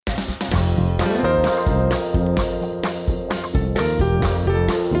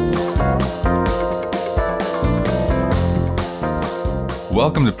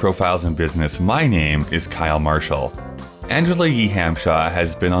Welcome to Profiles in Business. My name is Kyle Marshall. Angela Yee Hamshaw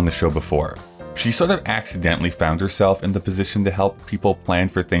has been on the show before. She sort of accidentally found herself in the position to help people plan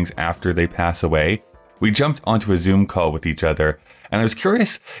for things after they pass away. We jumped onto a Zoom call with each other, and I was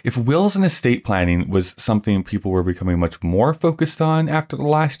curious if wills and estate planning was something people were becoming much more focused on after the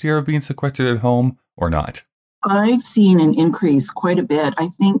last year of being sequestered at home or not. I've seen an increase quite a bit. I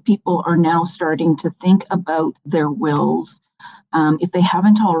think people are now starting to think about their wills if they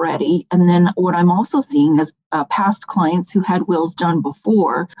haven't already. And then what I'm also seeing is past clients who had wills done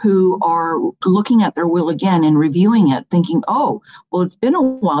before who are looking at their will again and reviewing it, thinking, oh, well, it's been a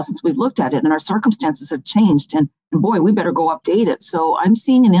while since we've looked at it and our circumstances have changed. And boy, we better go update it. So I'm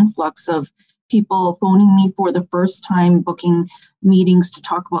seeing an influx of people phoning me for the first time, booking meetings to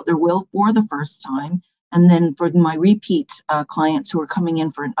talk about their will for the first time. And then for my repeat clients who are coming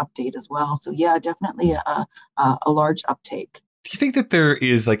in for an update as well. So yeah, definitely a large uptake. Do you think that there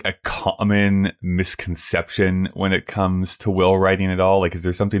is like a common misconception when it comes to will writing at all? Like, is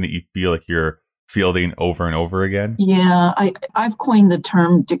there something that you feel like you're fielding over and over again? Yeah, I've coined the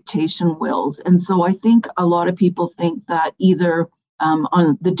term dictation wills. And so I think a lot of people think that either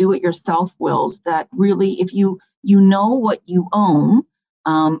on the do-it-yourself wills, that really if you know what you own,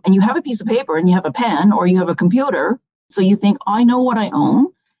 and you have a piece of paper and you have a pen or you have a computer, so you think, I know what I own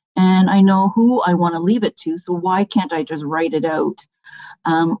and I know who I want to leave it to, so why can't I just write it out?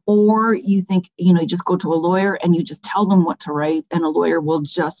 Or you think, you just go to a lawyer and you just tell them what to write, and a lawyer will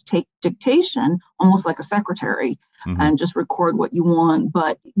just take dictation, almost like a secretary, and just record what you want.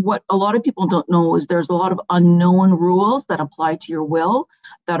 But what a lot of people don't know is there's a lot of unknown rules that apply to your will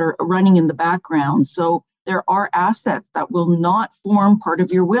that are running in the background. So there are assets that will not form part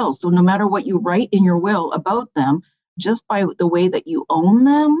of your will. So no matter what you write in your will about them, just by the way that you own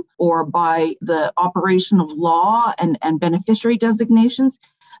them or by the operation of law and beneficiary designations,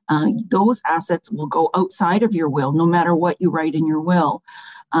 those assets will go outside of your will, no matter what you write in your will.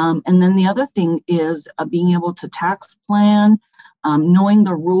 And then the other thing is being able to tax plan, knowing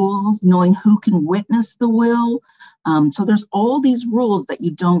the rules, knowing who can witness the will. So there's all these rules that you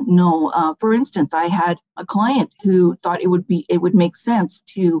don't know. For instance, I had a client who thought it would make sense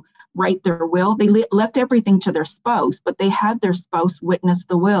to write their will. They left everything to their spouse, but they had their spouse witness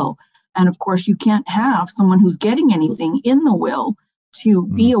the will. And of course, you can't have someone who's getting anything in the will to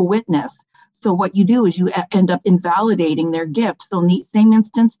be a witness. So what you do is you end up invalidating their gift. So in the same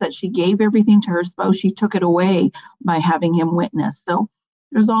instance that she gave everything to her spouse, she took it away by having him witness. So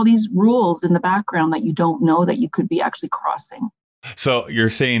there's all these rules in the background that you don't know that you could be actually crossing. So you're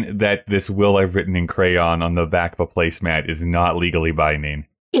saying that this will I've written in crayon on the back of a placemat is not legally binding?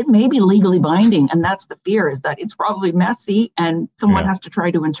 It may be legally binding, and that's the fear, is that it's probably messy and someone has to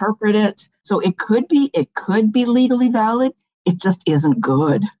try to interpret it. So it could be legally valid. It just isn't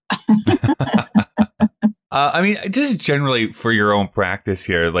good. Just generally for your own practice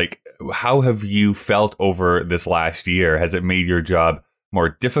here, like, how have you felt over this last year? Has it made your job more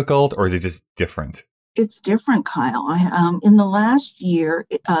difficult, or is it just different? It's different, Kyle. In the last year,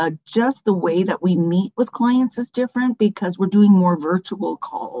 just the way that we meet with clients is different because we're doing more virtual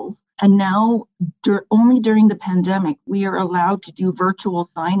calls. And now, only during the pandemic, we are allowed to do virtual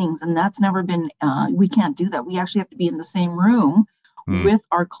signings. And that's never been, we can't do that. We actually have to be in the same room with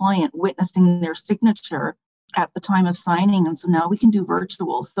our client, witnessing their signature at the time of signing. And so now we can do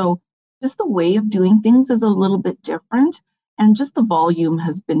virtual. So just the way of doing things is a little bit different. And just the volume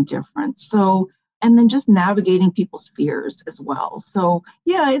has been different. So, and then just navigating people's fears as well. So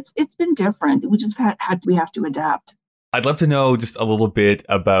yeah, it's been different. We just we have to adapt. I'd love to know just a little bit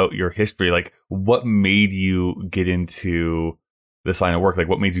about your history. Like, what made you get into this line of work? Like,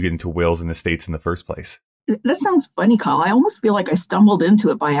 what made you get into wills and estates in the first place? That sounds funny, Kyle. I almost feel like I stumbled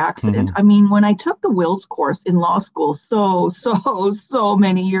into it by accident. I mean, when I took the wills course in law school so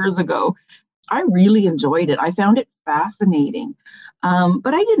many years ago, I really enjoyed it. I found it fascinating.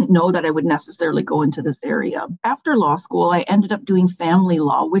 But I didn't know that I would necessarily go into this area. After law school, I ended up doing family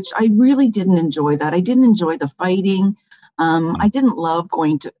law, which I really didn't enjoy that. I didn't enjoy the fighting. I didn't love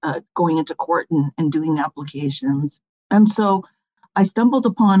going into court and doing applications. And so I stumbled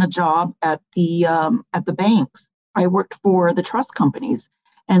upon a job at the banks. I worked for the trust companies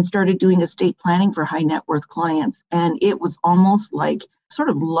and started doing estate planning for high net worth clients. And it was almost like sort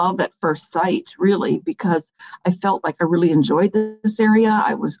of love at first sight, really, because I felt like I really enjoyed this area.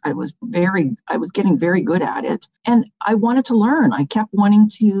 I was getting very good at it. And I wanted to learn. I kept wanting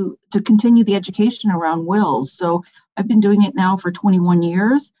to continue the education around wills. So I've been doing it now for 21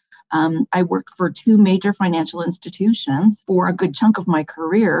 years. I worked for 2 major financial institutions for a good chunk of my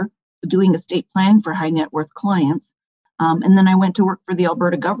career, doing estate planning for high net worth clients. And then I went to work for the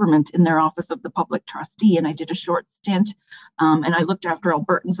Alberta government in their Office of the Public Trustee, and I did a short stint, and I looked after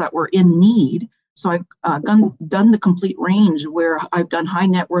Albertans that were in need. So I've done the complete range where I've done high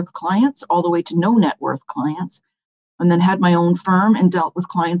net worth clients all the way to no net worth clients, and then had my own firm and dealt with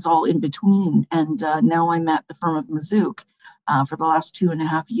clients all in between. And now I'm at the firm of Mazook for the last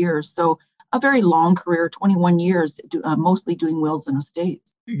 2.5 years. So a very long career, 21 years, mostly doing wills and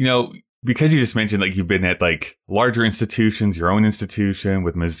estates. Because you just mentioned like you've been at like larger institutions, your own institution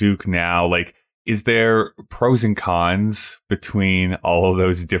with Mazook now, like is there pros and cons between all of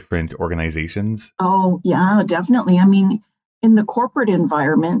those different organizations? Oh, yeah, definitely. I mean, in the corporate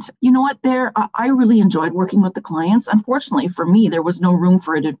environment, you know what, I really enjoyed working with the clients. Unfortunately for me, there was no room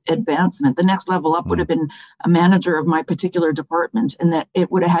for advancement. The next level up would have been a manager of my particular department, and that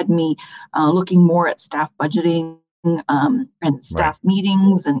it would have had me looking more at staff budgeting, and staff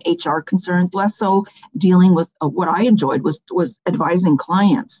meetings and HR concerns, less so dealing with what I enjoyed was advising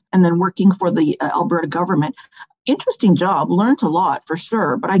clients, and then working for the Alberta government. Interesting job, learned a lot for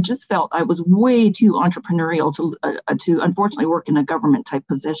sure, but I just felt I was way too entrepreneurial to unfortunately work in a government type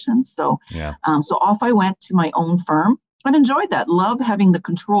position. So off I went to my own firm and enjoyed that. Love having the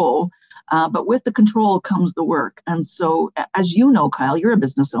control. But with the control comes the work. And so, as you know, Kyle, you're a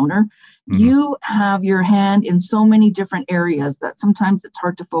business owner. Mm-hmm. You have your hand in so many different areas that sometimes it's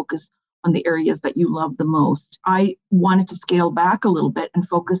hard to focus on the areas that you love the most. I wanted to scale back a little bit and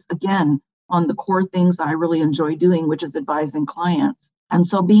focus again on the core things that I really enjoy doing, which is advising clients. And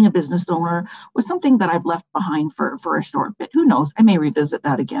so being a business owner was something that I've left behind for a short bit. Who knows? I may revisit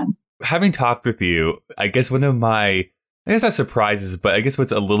that again. Having talked with you, I guess one of my not surprises, but I guess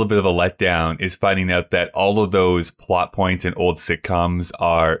what's a little bit of a letdown is finding out that all of those plot points in old sitcoms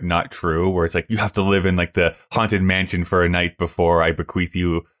are not true, where it's like you have to live in like the haunted mansion for a night before I bequeath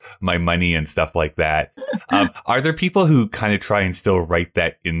you my money and stuff like that. Are there people who kind of try and still write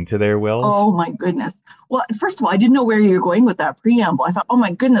that into their wills? Oh, my goodness. Well, first of all, I didn't know where you were going with that preamble. I thought, oh,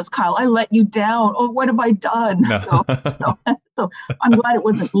 my goodness, Kyle, I let you down. Oh, what have I done? No. So I'm glad it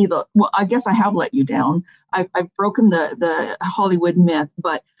wasn't either. Well, I guess I have let you down. I've broken the Hollywood myth,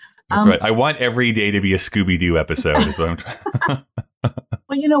 but that's right. I want every day to be a Scooby-Doo episode is what I'm trying.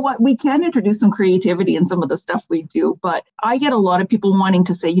 Well, you know what? We can introduce some creativity in some of the stuff we do, but I get a lot of people wanting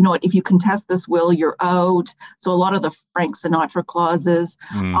to say, you know what, if you contest this will, you're out. So a lot of the Frank Sinatra clauses.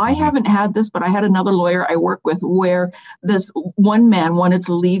 Mm-hmm. I haven't had this, but I had another lawyer I work with where this one man wanted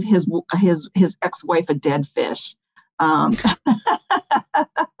to leave his ex-wife a dead fish.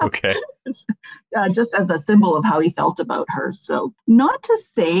 Okay. Just as a symbol of how he felt about her. So not to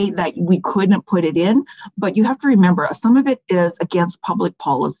say that we couldn't put it in, but you have to remember some of it is against public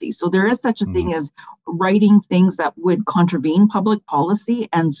policy. So there is such a thing as writing things that would contravene public policy.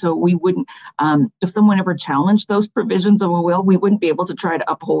 And so we wouldn't, if someone ever challenged those provisions of a will, we wouldn't be able to try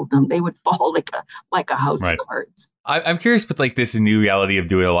to uphold them. They would fall like a house of cards. I'm curious with like this new reality of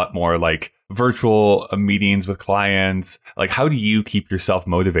doing a lot more like virtual meetings with clients. Like, how do you keep yourself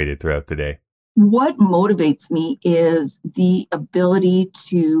motivated throughout the day? What motivates me is the ability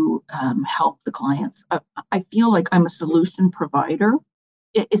to help the clients. I feel like I'm a solution provider.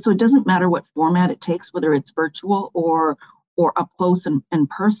 So it doesn't matter what format it takes, whether it's virtual or up close and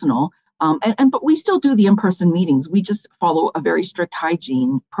personal. But we still do the in-person meetings. We just follow a very strict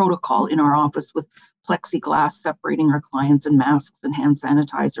hygiene protocol in our office with plexiglass separating our clients and masks and hand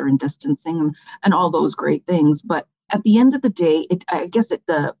sanitizer and distancing and all those great things. But at the end of the day,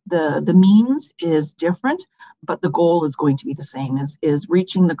 the means is different, but the goal is going to be the same, is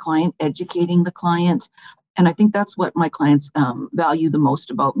reaching the client, educating the client. And I think that's what my clients value the most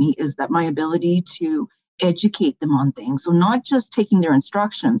about me, is that my ability to educate them on things. So not just taking their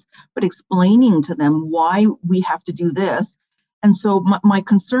instructions, but explaining to them why we have to do this. And so my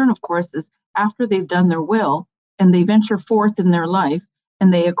concern, of course, is after they've done their will and they venture forth in their life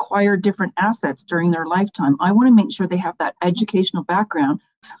and they acquire different assets during their lifetime, I want to make sure they have that educational background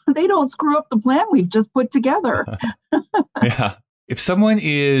so they don't screw up the plan we've just put together. Yeah. If someone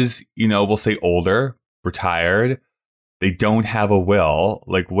is, we'll say older, retired, they don't have a will,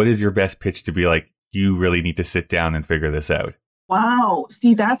 like what is your best pitch to be like, you really need to sit down and figure this out? Wow.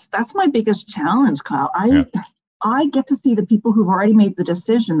 See, that's my biggest challenge, Kyle. I get to see the people who've already made the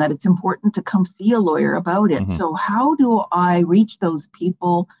decision that it's important to come see a lawyer about it. Mm-hmm. So how do I reach those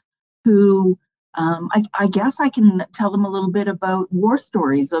people who, I guess I can tell them a little bit about war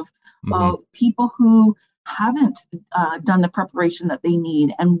stories of people who haven't done the preparation that they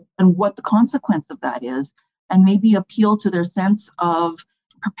need and what the consequence of that is, and maybe appeal to their sense of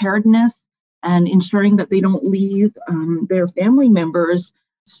preparedness and ensuring that they don't leave their family members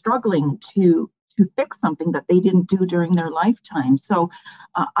struggling to to fix something that they didn't do during their lifetime. So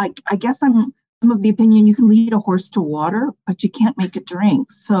I guess I'm of the opinion you can lead a horse to water, but you can't make it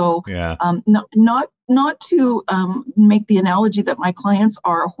drink. So Yeah. Not to make the analogy that my clients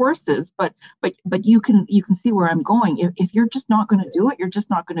are horses, but you can see where I'm going. If you're just not going to do it, you're just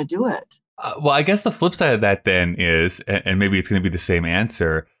not going to do it. Well, I guess the flip side of that then is, and maybe it's going to be the same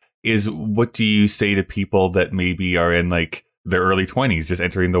answer, is what do you say to people that maybe are in like their early 20s, just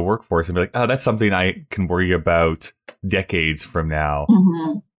entering the workforce and be like, oh, that's something I can worry about decades from now.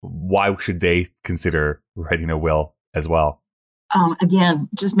 Mm-hmm. Why should they consider writing a will as well? Again,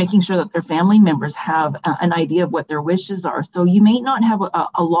 just making sure that their family members have an idea of what their wishes are. So you may not have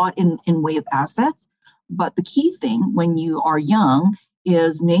a lot in way of assets, but the key thing when you are young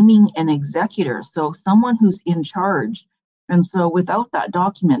is naming an executor. So someone who's in charge. And so without that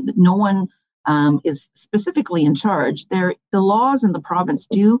document, that no one is specifically in charge, the laws in the province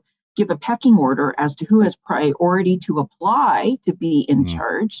do give a pecking order as to who has priority to apply to be in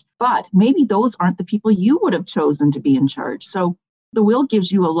charge, but maybe those aren't the people you would have chosen to be in charge. So the will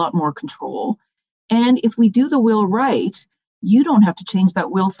gives you a lot more control. And if we do the will right, you don't have to change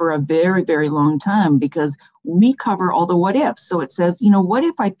that will for a very, very long time because we cover all the what ifs. So it says, what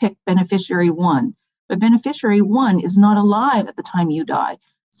if I pick beneficiary 1? But beneficiary 1 is not alive at the time you die.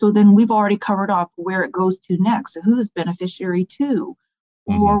 So then we've already covered off where it goes to next. So who's beneficiary 2?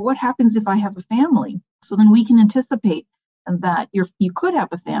 Or what happens if I have a family? So then we can anticipate that you could have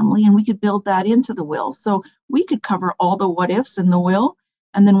a family and we could build that into the will. So we could cover all the what ifs in the will.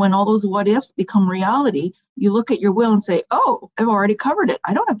 And then when all those what ifs become reality, you look at your will and say, oh, I've already covered it.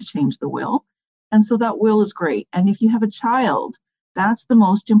 I don't have to change the will. And so that will is great. And if you have a child, that's the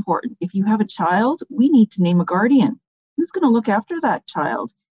most important. If you have a child, we need to name a guardian. Who's going to look after that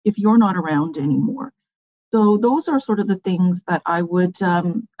child if you're not around anymore? So those are sort of the things that I would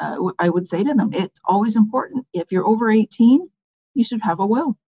say to them. It's always important. If you're over 18, you should have a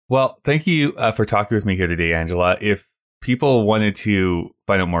will. Well, thank you for talking with me here today, Angela. If people wanted to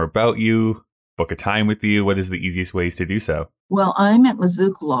find out more about you, book a time with you, what is the easiest ways to do so? Well, I'm at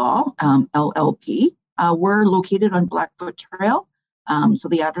Mazook Law, LLP. We're located on Blackfoot Trail. So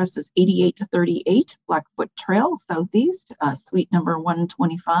the address is 8838 Blackfoot Trail, Southeast, suite number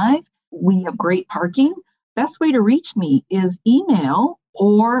 125. We have great parking. Best way to reach me is email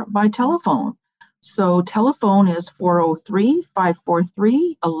or by telephone. So telephone is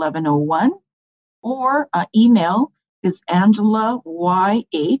 403-543-1101 or email is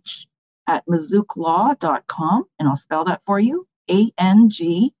AngelaYH@mazooklaw.com, and I'll spell that for you,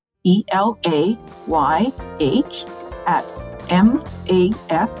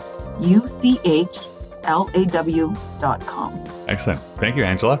 AngelaYH@MASUCHLAW.com. Excellent. Thank you,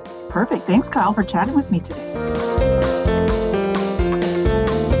 Angela. Perfect. Thanks, Kyle, for chatting with me today.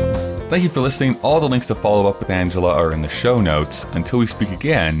 Thank you for listening. All the links to follow up with Angela are in the show notes. Until we speak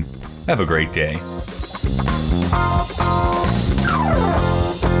again, have a great day.